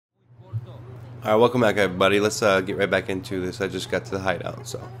Alright, welcome back everybody. Let's get right back into this. I just got to the hideout,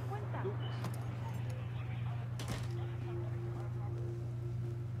 so.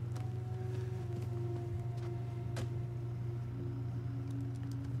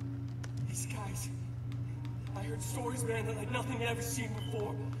 These guys, I heard stories, man, that like nothing I've ever seen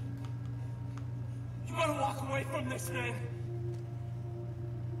before. You gotta walk away from this, man.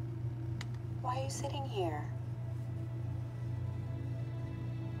 Why are you sitting here?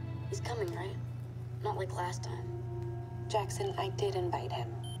 He's coming, right? Not like last time. Jackson, I did invite him.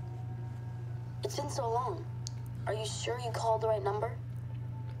 It's been so long. Are you sure you called the right number?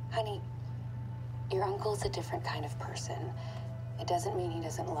 Honey, your uncle's a different kind of person. It doesn't mean he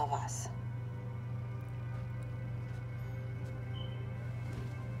doesn't love us.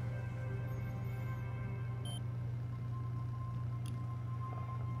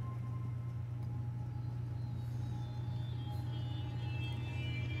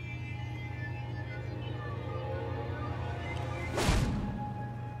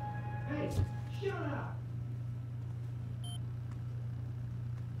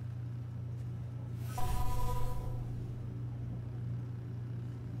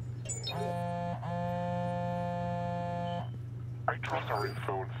 I trust our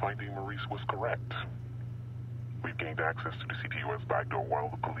info in finding Maurice was correct. We've gained access to the CTOS backdoor while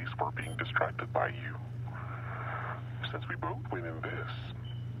the police were being distracted by you. Since we both win in this,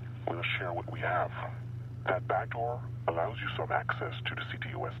 we'll share what we have. That backdoor allows you some access to the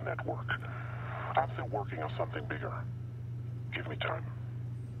CTOS network. I'm still working on something bigger. Give me time.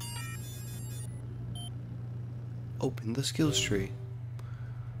 Open the skills tree.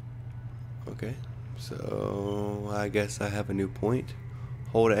 Okay, so I guess I have a new point.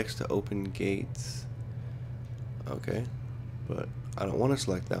 Hold X to open gates. Okay, but I don't want to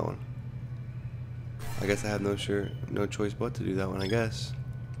select that one. I guess I have no choice but to do that one, I guess.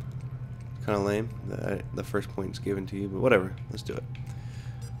 Kind of lame that the first point is given to you, but whatever. Let's do it.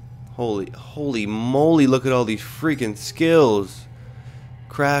 Holy moly, look at all these freaking skills.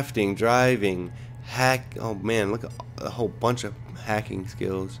 Crafting, driving, hack. Oh man, look at a whole bunch of hacking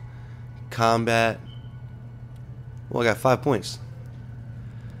skills. Combat. Well, I got 5 points.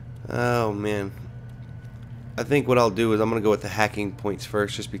 Oh man. I think what I'll do is I'm going to go with the hacking points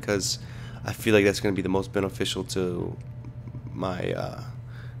first, just because I feel like that's going to be the most beneficial to my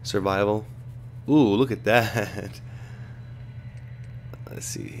survival. Ooh, look at that. Let's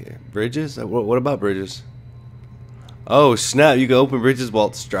see here. Bridges? What about bridges? Oh, snap. You can open bridges while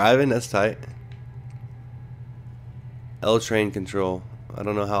it's driving? That's tight. L train control. I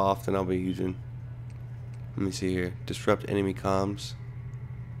don't know how often I'll be using. Let me see here. Disrupt enemy comms.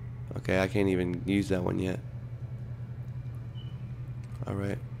 Okay, I can't even use that one yet.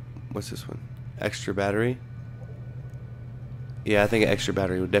 Alright. What's this one? Extra battery? Yeah, I think an extra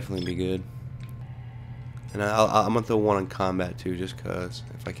battery would definitely be good. And I'm going to throw one on combat too, just because.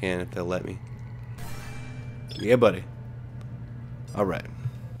 If I can, if they'll let me. Yeah, buddy. Alright.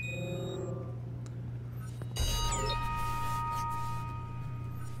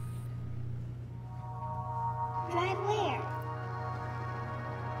 Drive where?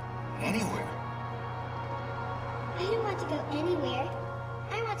 Anywhere. I don't want to go anywhere.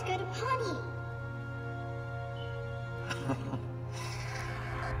 I want to go to Pawnee.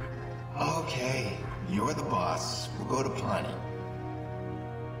 Okay, you're the boss. We'll go to Pawnee.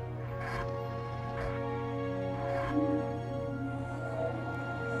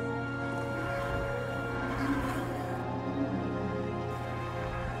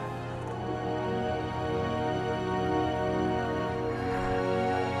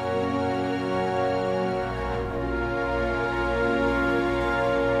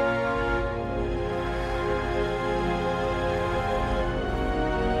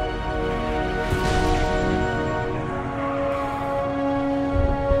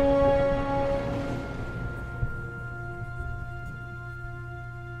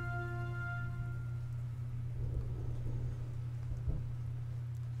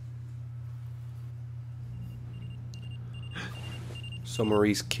 So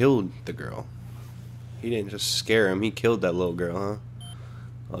Maurice killed the girl. He didn't just scare him, he killed that little girl, huh?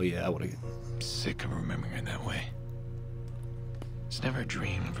 Oh yeah, I would've. Sick of remembering her that way. It's never a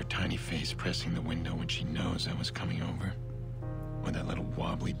dream of her tiny face pressing the window when she knows I was coming over. Or that little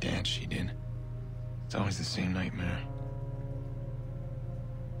wobbly dance she did. It's always the same nightmare.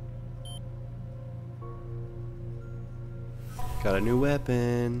 Got a new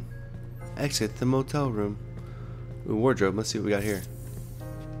weapon. Exit the motel room. Ooh, wardrobe, let's see what we got here.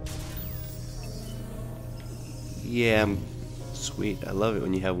 Yeah, sweet. I love it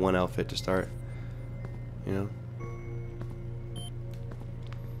when you have one outfit to start. You know?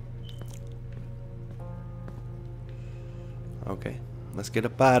 Okay, let's get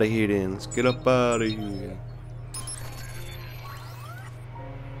up out of here then. Let's get up out of here.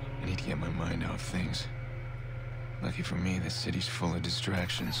 I need to get my mind off things. Lucky for me, this city's full of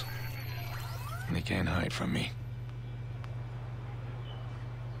distractions. And they can't hide from me.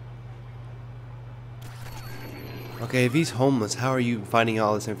 Okay, if he's homeless, how are you finding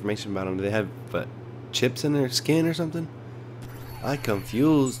all this information about him? Do they have chips in their skin or something? I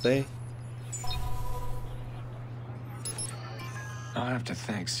confused, eh? I'll have to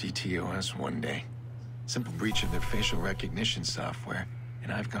thank CTOS one day. Simple breach of their facial recognition software,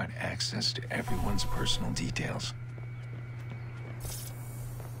 and I've got access to everyone's personal details.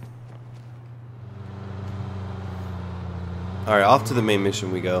 Alright, off to the main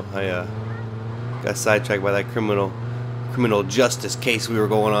mission we go. I got sidetracked by that criminal justice case we were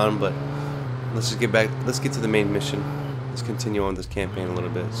going on, but let's just get back. Let's get to the main mission. Let's continue on this campaign a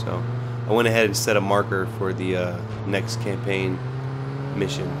little bit. So I went ahead and set a marker for the next campaign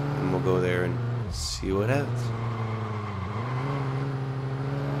mission, and we'll go there and see what happens.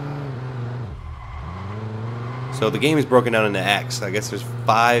 So the game is broken down into acts. I guess there's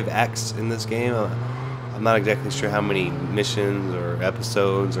 5 acts in this game. I'm not exactly sure how many missions or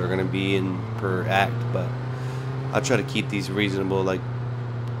episodes are going to be in per act, but I'll try to keep these reasonable, like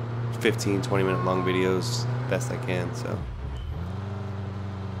 15, 20-minute long videos best I can. So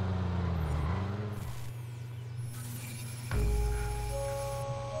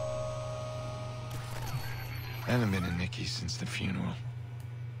I haven't been to Nikki's since the funeral.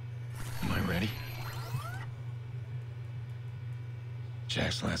 Am I ready?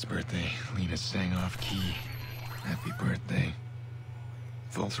 Jack's last birthday, Lena sang off key. Happy birthday.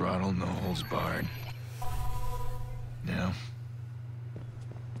 Full throttle, no holds barred. Now,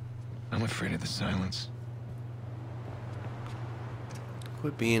 I'm afraid of the silence.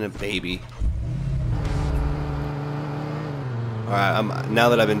 quit being a baby. Alright, now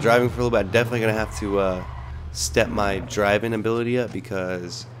that I've been driving for a little bit, I'm definitely going to have to step my driving ability up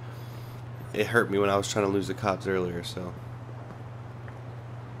because it hurt me when I was trying to lose the cops earlier, so.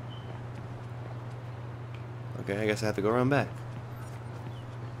 Okay, I guess I have to go around back.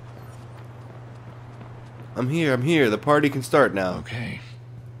 I'm here. The party can start now. Okay.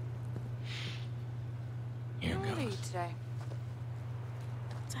 Here How old are you goes. today?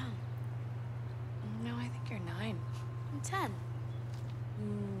 10. No, I think you're 9. I'm 10.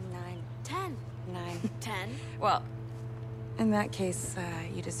 9. 10. 9. 10. Well, in that case,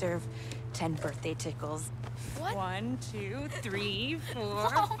 you deserve 10 birthday tickles. What? 1, 2, 3, 4,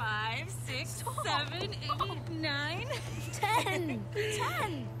 Whoa. 5, 6, Stop. 7, 8, 9. 10.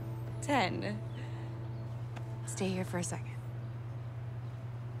 10. 10. Stay here for a second.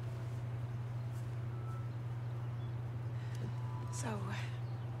 So,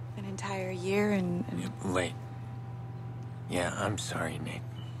 an entire year and Late. Yeah, I'm sorry, Nate.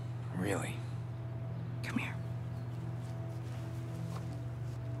 Really. come here.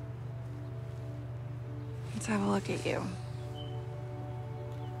 Let's have a look at you.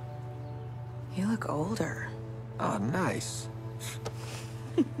 You look older. Oh, nice.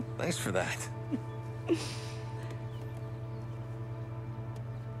 Thanks for that.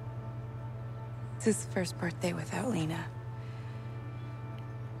 It's his first birthday without Lena.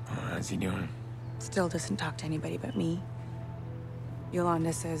 How's he doing? Still doesn't talk to anybody but me.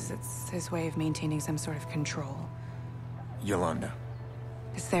 Yolanda says it's his way of maintaining some sort of control. Yolanda.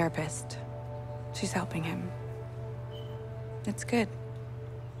 His therapist. She's helping him. It's good.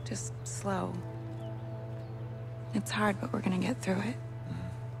 Just slow. It's hard, but we're gonna get through it.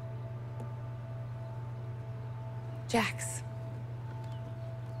 Jax.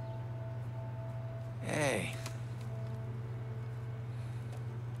 Hey.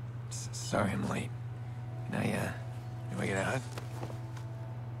 Sorry I'm late. Can I get a hug?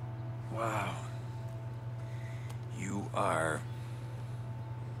 Wow. You are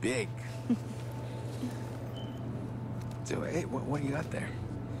big. So, hey, what do you got there?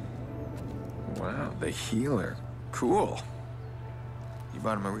 Wow, the healer. Cool. You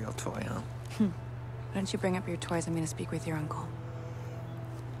brought him a real toy, huh? Why don't you bring up your toys? I'm gonna speak with your uncle.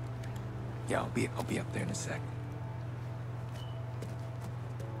 Yeah, I'll be up there in a sec.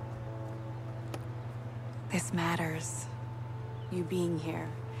 This matters. You being here.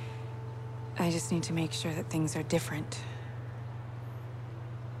 I just need to make sure that things are different.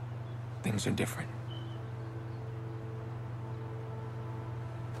 Things are different.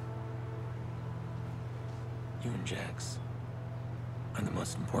 You and Jax are the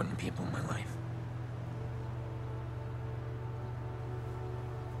most important people in my life.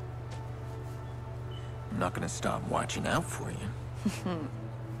 I'm not gonna stop watching out for you.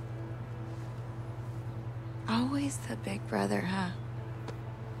 Always the big brother, huh?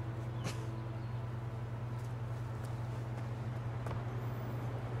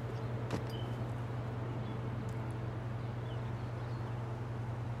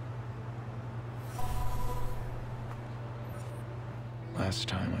 Last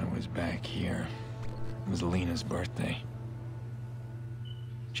time I was back here, it was Lena's birthday.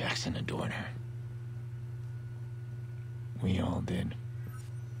 Jackson adored her. We all did.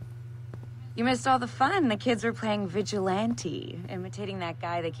 You missed all the fun. The kids were playing vigilante, imitating that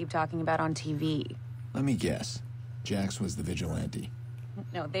guy they keep talking about on TV. Let me guess. Jax was the vigilante.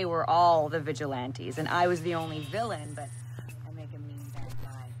 No, they were all the vigilantes, and I was the only villain, but I make a mean bad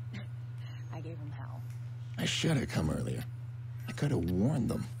guy. I gave him hell. I should have come earlier. I could have warned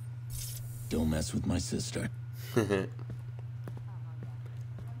them. Don't mess with my sister. Did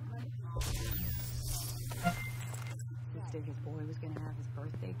his boy was gonna have his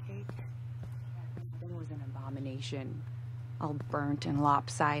birthday cake? It was an abomination. All burnt and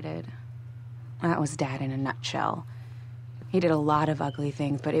lopsided. That was Dad in a nutshell. He did a lot of ugly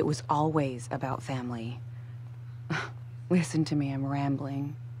things, but it was always about family. Listen to me, I'm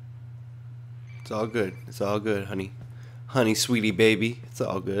rambling. It's all good. It's all good, honey. Honey, sweetie baby. It's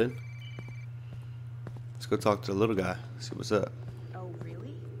all good. Let's go talk to the little guy. See what's up. Oh,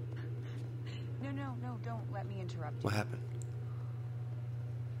 really? No, don't let me interrupt you. What happened?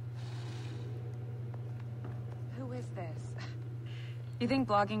 Who is this? You think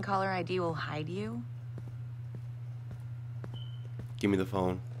blogging caller ID will hide you? Give me the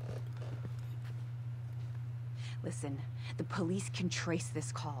phone. Listen, the police can trace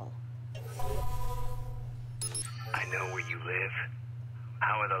this call. I know where you live.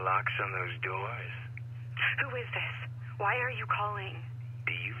 How are the locks on those doors? Who is this? Why are you calling?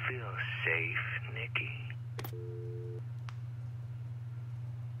 Do you feel safe, Nikki?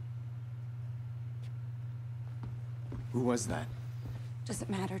 Who was that? Doesn't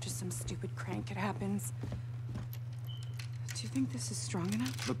matter, just some stupid crank. It happens. Do you think this is strong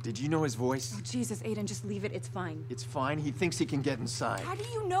enough? Look, did you know his voice? Oh, Jesus, Aiden, just leave it. It's fine. It's fine. He thinks he can get inside. How do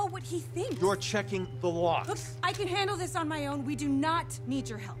you know what he thinks? You're checking the locks. Look, I can handle this on my own. We do not need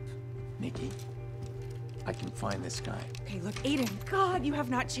your help. Nikki, I can find this guy. Okay, look, Aiden, God, you have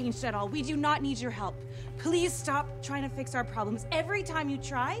not changed at all. We do not need your help. Please stop trying to fix our problems. Every time you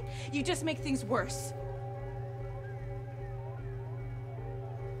try, you just make things worse.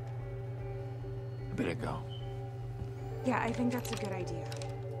 I better go. Yeah, I think that's a good idea.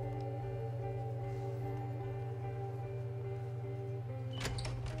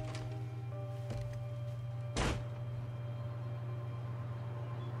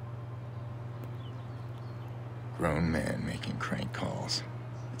 Grown man making crank calls.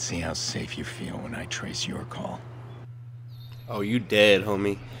 Let's see how safe you feel when I trace your call. Oh, you dead,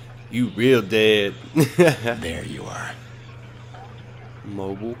 homie. You real dead. There you are.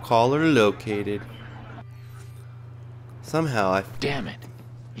 Mobile caller located. Somehow Damn it.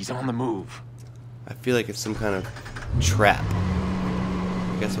 He's on the move. I feel like it's some kind of trap.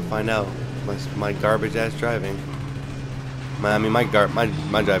 I guess we'll find out. My garbage ass driving. My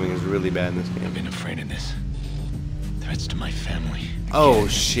driving is really bad in this game. I've been afraid of this. Threats to my family. Oh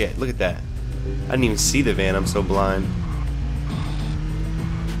shit, look at that. I didn't even see the van, I'm so blind.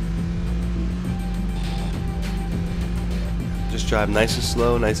 Just drive nice and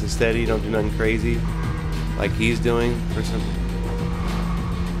slow, nice and steady, don't do nothing crazy. Like he's doing for some.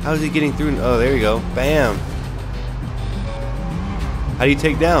 How is he getting through? Oh, there you go. Bam. How do you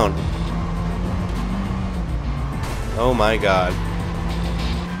take down? Oh my god.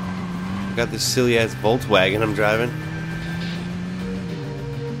 I got this silly ass Volkswagen I'm driving.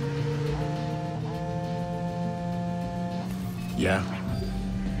 Yeah.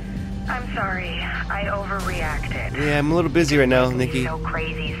 I'm sorry. I overreacted. Yeah, I'm a little busy right now, Nikki. So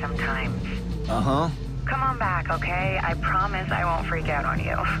crazy sometimes. Uh-huh. Come on back, okay? I promise I won't freak out on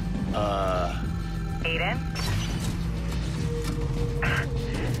you. Aiden?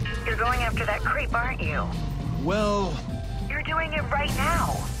 You're going after that creep, aren't you? Well, You're doing it right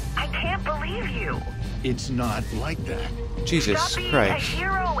now. I can't believe you. it's not like that. Jesus Stop being Christ. a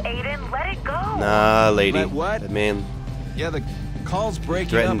hero, Aiden. Let it go. Nah, lady. Let what? That man Yeah, the call's breaking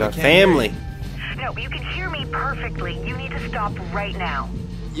threatened up. our I can't hear family. you. No, you can hear me perfectly. You need to stop right now.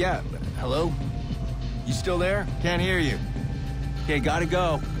 Yeah, hello? You still there? Can't hear you. Okay, gotta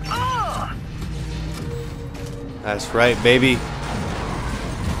go. Ugh! That's right, baby.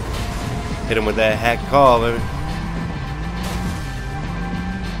 Hit him with that hack call, baby.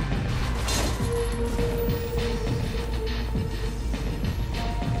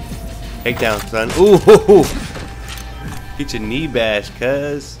 Take down, son. Ooh! Get your knee bashed,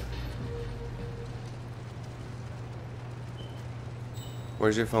 cuz.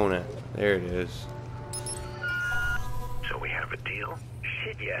 Where's your phone at? There it is. So we have a deal?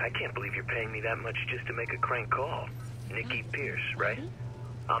 Shit, yeah, I can't believe you're paying me that much just to make a crank call. Nikki Pierce, right?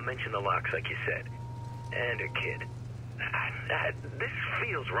 I'll mention the locks like you said. And her kid. This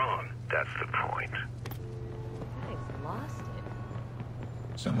feels wrong. That's the point. I've lost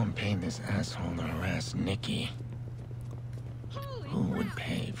it. Someone paid this asshole to harass Nikki. Who would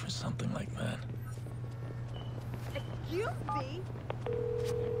pay for something like that? Excuse me?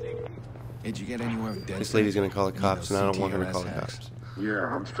 Did you get anywhere with This lady's gonna call the cops, and I don't want her to call the cops. Yeah,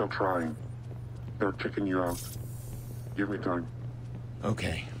 I'm still trying. They're kicking you out. Give me time.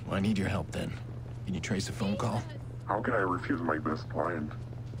 Okay, well, I need your help then. Can you trace a phone call? How can I refuse my best client?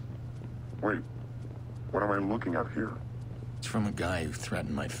 Wait, what am I looking at here? It's from a guy who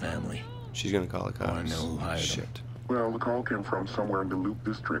threatened my family. She's gonna call the cops. I want to know who hired him. Shit. Well, the call came from somewhere in the Loop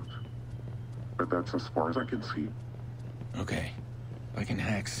District. But that's as far as I can see. Okay. I can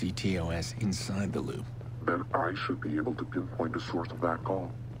hack CTOS inside the loop. Then I should be able to pinpoint the source of that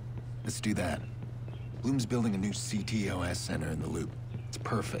call. Let's do that. Bloom's building a new CTOS center in the loop. It's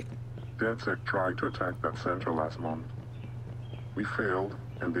perfect. DedSec tried to attack that center last month. We failed,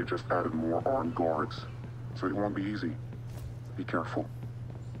 and they just added more armed guards. So it won't be easy. Be careful.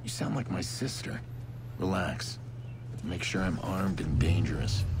 You sound like my sister. Relax. Make sure I'm armed and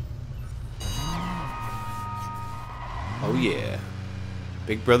dangerous. Oh yeah.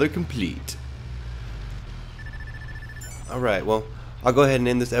 Big Brother complete. Alright, well, I'll go ahead and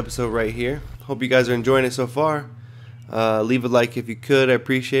end this episode right here. Hope you guys are enjoying it so far. Leave a like if you could. I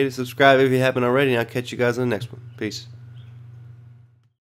appreciate it. Subscribe if you haven't already, and I'll catch you guys on the next one. Peace.